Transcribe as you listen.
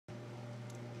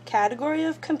Category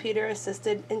of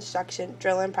computer-assisted instruction,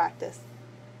 drill and practice.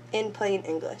 In plain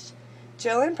English,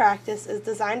 drill and practice is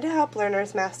designed to help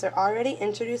learners master already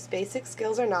introduced basic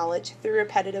skills or knowledge through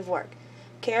repetitive work.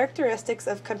 Characteristics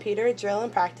of computer drill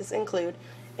and practice include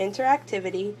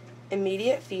interactivity,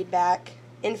 immediate feedback,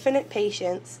 infinite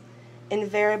patience, and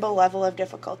variable level of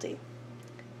difficulty.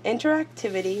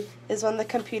 Interactivity is when the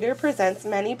computer presents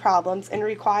many problems and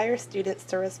requires students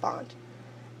to respond.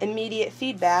 Immediate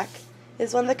feedback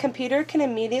is when the computer can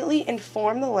immediately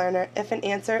inform the learner if an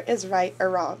answer is right or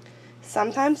wrong.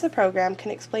 Sometimes the program can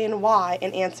explain why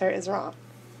an answer is wrong.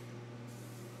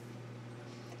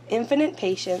 Infinite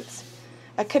patience.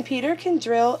 A computer can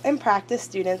drill and practice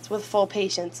students with full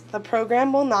patience. The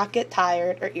program will not get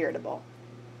tired or irritable.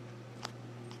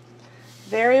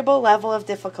 Variable level of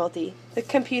difficulty. The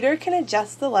computer can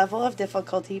adjust the level of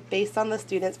difficulty based on the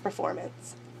student's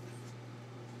performance.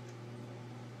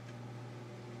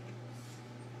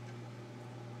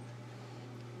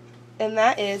 And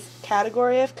that is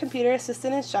category of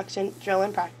computer-assisted instruction, drill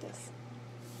and practice.